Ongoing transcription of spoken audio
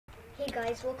Hey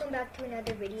guys, welcome back to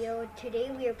another video.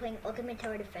 Today we are playing Ultimate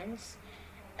Tower Defense,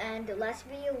 and the last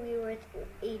video we were with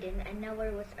Aiden, and now we're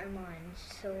with Armaan.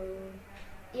 So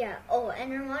yeah, oh,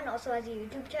 and Armaan also has a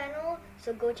YouTube channel,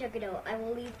 so go check it out. I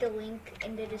will leave the link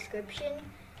in the description,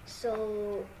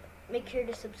 so make sure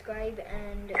to subscribe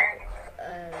and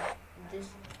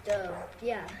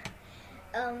yeah.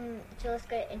 So let's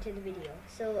get into the video.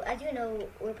 So as you know,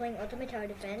 we're playing Ultimate Tower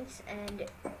Defense, and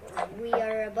we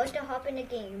are about to hop in a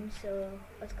game, so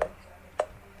let's go.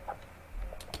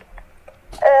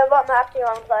 What map do you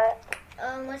want to play?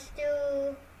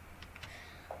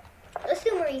 Let's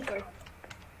do Marineford.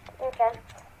 Okay.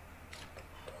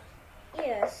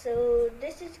 Yeah, so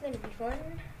this is gonna be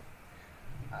fun.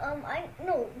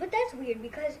 But that's weird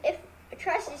because if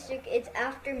Trash District is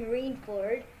after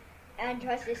Marineford, and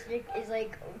Trash District is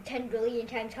like 10 billion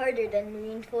times harder than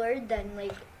Marineford, then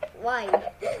like, why?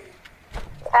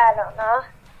 I don't know.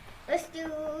 Let's do...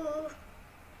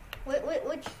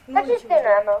 Which Let's just do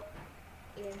normal.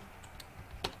 Yeah.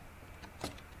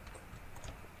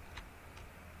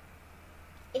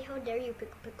 Hey, how dare you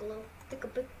pick a Piccolo? Pick.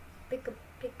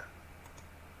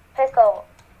 Pickle.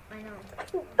 I know.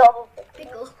 Double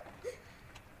Pickle.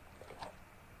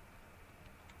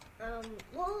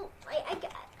 Well,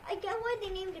 I get why they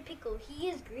named it Pickle. He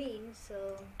is green, so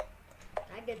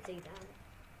I could say that.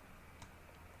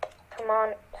 Come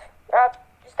on.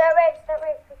 Start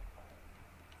right.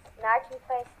 Now I can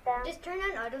place down. Just turn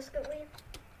on autoscope, wait.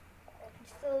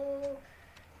 So,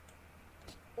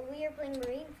 we are playing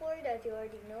Marineford, as you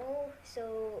already know.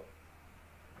 So,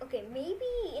 okay,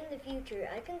 maybe in the future,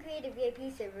 I can create a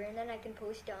VIP server, and then I can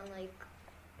post on, like,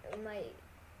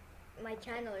 my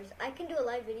channel. I can do a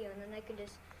live video, and then I can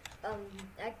just,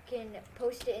 I can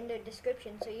post it in the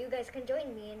description, so you guys can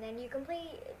join me, and then you can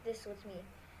play this with me.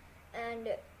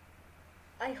 And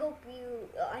I hope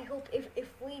if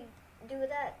we do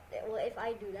that, well, if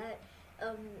I do that,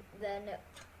 then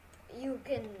you'll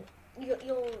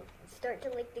start to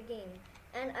like the game.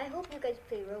 And I hope you guys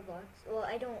play Roblox. Well,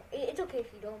 I don't. It's okay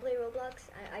if you don't play Roblox.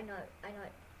 I'm not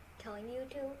telling you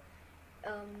to.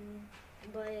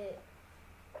 But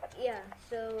yeah.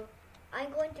 So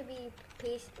I'm going to be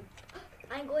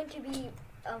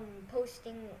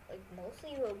posting like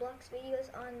mostly Roblox videos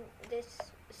on this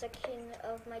section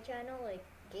of my channel, like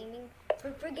gaming.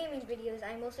 For gaming videos,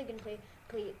 I'm mostly gonna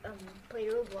play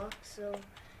Roblox. So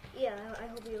yeah, I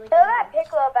hope you like. So that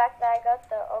Piccolo back there, I got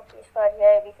the OP squad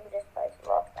here. We can just play some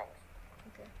more things.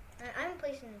 Okay, I'm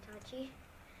placing Itachi.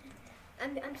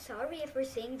 I'm sorry if we're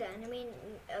saying the enemy.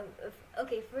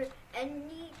 Okay, for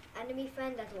any enemy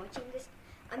fan that's watching this,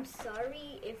 I'm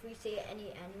sorry if we say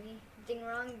any enemy thing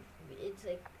wrong. It's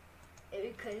like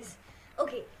because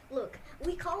okay, look,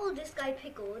 we call this guy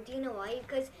Pickle. Do you know why?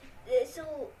 Because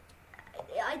so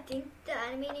I think the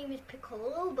enemy name is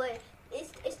Piccolo, but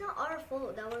it's not our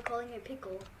fault that we're calling it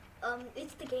Pickle.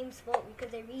 It's the game's fault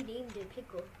because I renamed it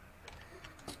Pickle.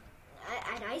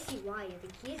 And I see why.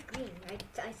 Like, he is green.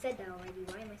 I said that already.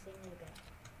 Why am I saying it again?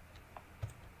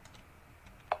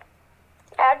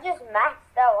 I just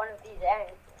maxed out one of these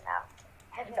enemies now.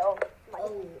 I have no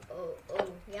money. Oh.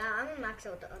 Yeah, I'm gonna max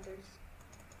out the others.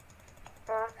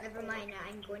 Never mind.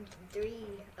 I'm going to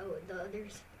 3. Oh, the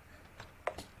others.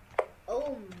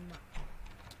 Oh my.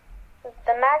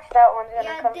 The maxed out one's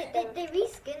gonna come soon. They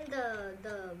reskinned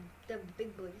the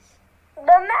big boys. The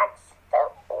maxed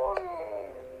out one.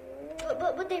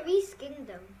 But they reskinned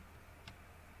them.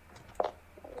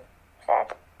 Sad.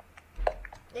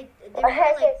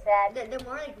 They're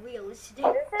more like realistic. This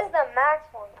is the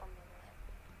max one coming.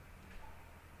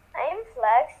 I'm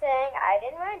flexing. I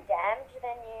did more damage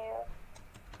than you.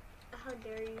 How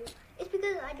dare you? It's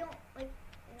because I don't like.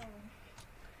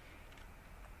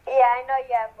 Yeah, I know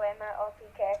you have way more OP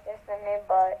characters than me,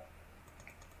 but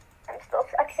I'm still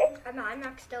flexing. I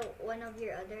maxed out one of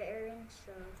your other errands,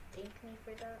 so thank me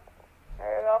for that.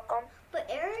 You're welcome. But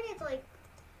Aaron is like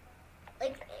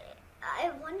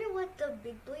I wonder what the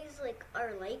big boys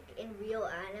are like in real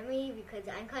anime, because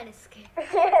I'm kind of scared.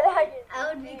 Yeah, I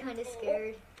would be kind of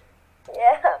scared.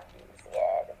 Yeah, I'm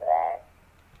scared of that.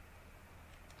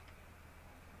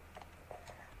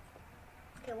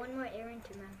 Okay, one more errand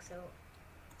to max out.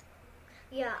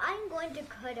 Yeah, I'm going to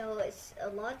cut out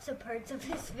lots of parts of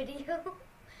this video.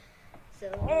 So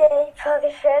yeah, you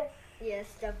probably should.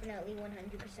 Yes, definitely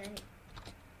 100%.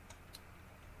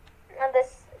 And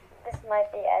this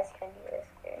might be as continuous.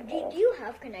 Do you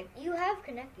have Connect? You have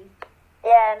Connecty.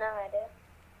 Yeah, no, I do.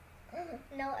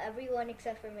 No, everyone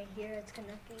except for me here has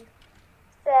Connecty.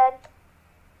 Sad.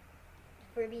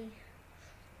 For me.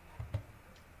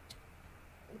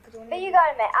 But you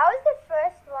gotta admit, I was the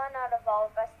first one out of all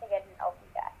of us to get an OP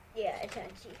guy. Yeah,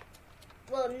 Itachi.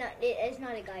 Well, not it's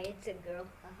not a guy, it's a girl.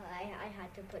 I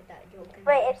had to put that joke in.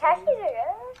 Wait, Itachi's a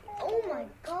girl? Oh my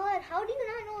god, how do you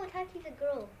not know Itachi's a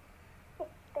girl?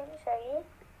 Thanks, sorry.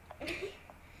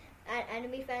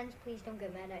 Anime fans, please don't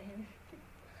get mad at him.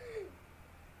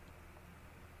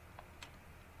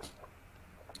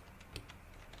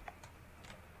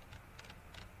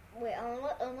 Wait,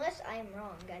 unless I'm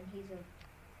wrong and he's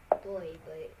a boy,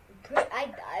 but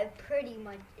I pretty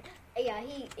much, yeah,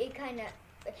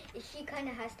 she kind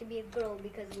of has to be a girl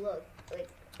because look, like,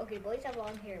 okay, boys have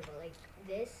long hair, but like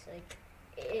this, like,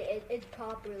 it's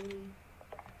properly,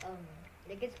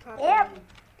 like it's properly. Yeah,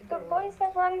 but boys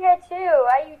have long hair too.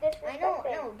 Why are you disrespecting? I know,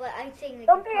 no, but I'm saying like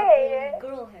Don't be a properly hater.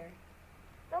 girl hair.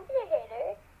 Don't be a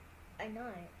hater. I'm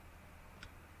not.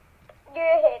 You're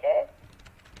a hater.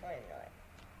 I'm not.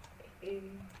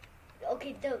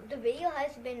 Okay, the video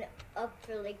has been up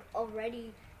for like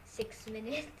already 6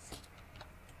 minutes.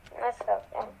 That's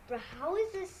okay. Bro, how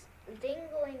is this thing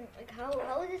going? Like,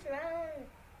 how is this round?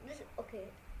 This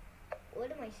okay? What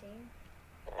am I saying?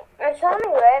 I'm telling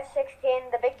you, I have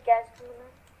 16. The big guys coming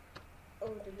in.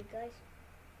 Oh, the big guys.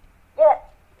 Yeah.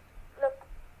 Look,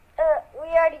 we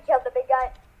already killed the big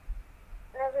guy.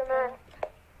 Never mind.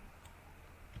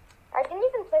 I didn't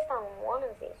even place on one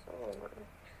of these.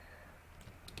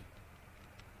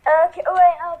 Oh, okay,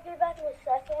 wait, I'll be back in a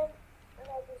second. I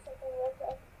gotta do something real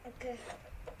quick. Okay.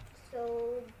 So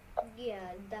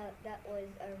yeah, that was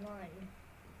Armaan.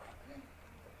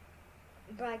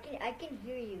 Bro, I can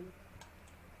hear you.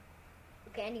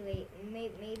 Okay, anyway,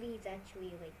 maybe he's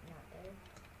actually like not there.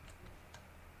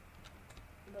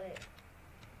 But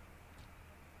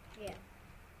yeah.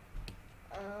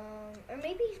 Or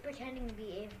maybe he's pretending to be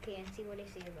AFK and see what I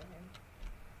say about him.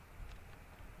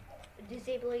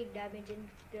 Disabling damage in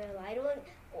the I don't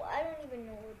even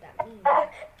know what that means.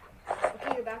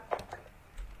 Okay, you're back.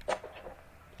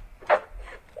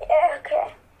 Yeah, okay.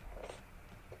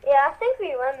 Yeah, I think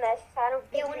we won this. I don't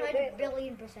think Yeah, we 100 lose.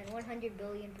 billion%. 100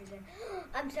 billion%.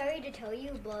 I'm sorry to tell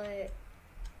you, but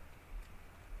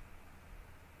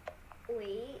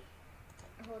wait.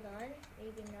 Hold on.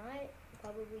 Maybe not.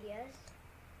 Probably yes.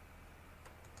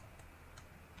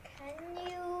 Can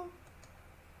you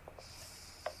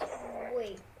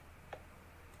wait?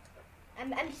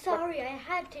 I'm sorry. I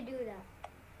had to do that.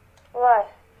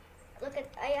 What? Look at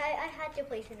I had to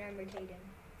place an armor Aiden.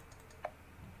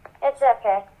 It's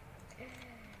okay.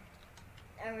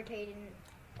 Armor Aiden.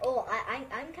 Oh,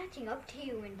 I'm catching up to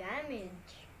you in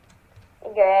damage.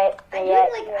 Great.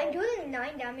 I'm doing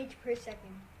 9 damage per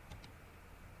second.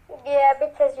 Yeah,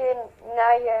 because you're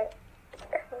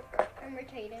Armor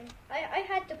Titan. I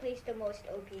had to place the most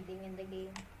OP thing in the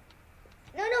game.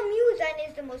 No, Muzan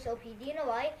is the most OP. Do you know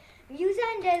why?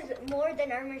 Muzan does more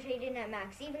than Armor Titan at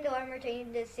max, even though Armor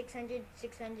Titan does 600,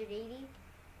 680.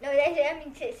 No, I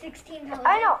mean 16,000.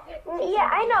 I know. Yeah,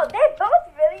 I know. They're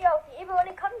both really OP, but when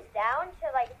it comes down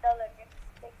to like the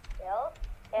logistics skill,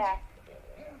 yeah.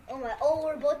 Oh,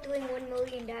 we're both doing 1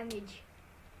 million damage.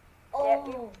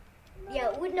 Oh.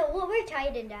 Yeah, we're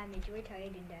tied in damage.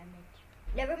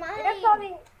 Never mind.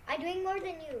 I'm doing more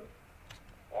than you.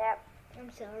 Yeah.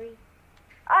 I'm sorry.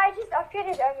 I just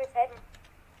upgraded Armor Titan.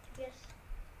 Yes.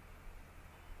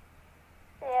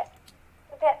 Yeah.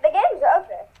 Okay, the game's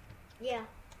over. Yeah.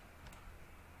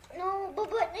 No, but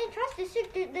in Trust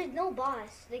District, there's no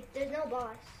boss. Like, there's no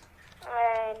boss.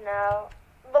 I know.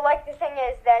 But like the thing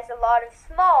is, there's a lot of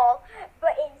small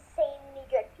but insanely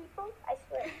good people. I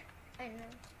swear. I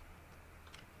know.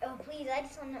 Oh, please, I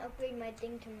just want to upgrade my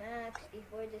thing to max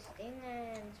before this thing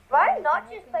ends. Why not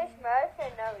just play Smurf for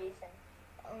no reason?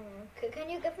 Can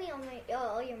you give me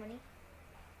all your money?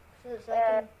 So I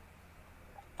can...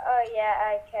 Oh, yeah,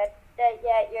 I could.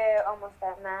 Yeah, you're almost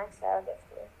at max, so I'll give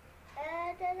you.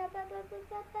 Okay,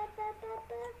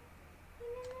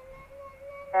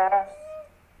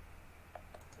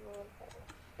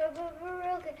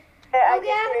 I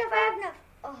have enough.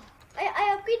 Oh,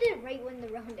 I upgraded right when the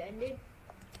round ended.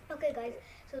 Okay, guys,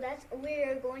 so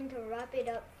we're going to wrap it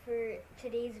up for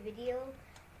today's video,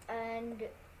 and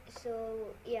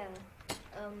so yeah,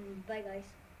 bye guys.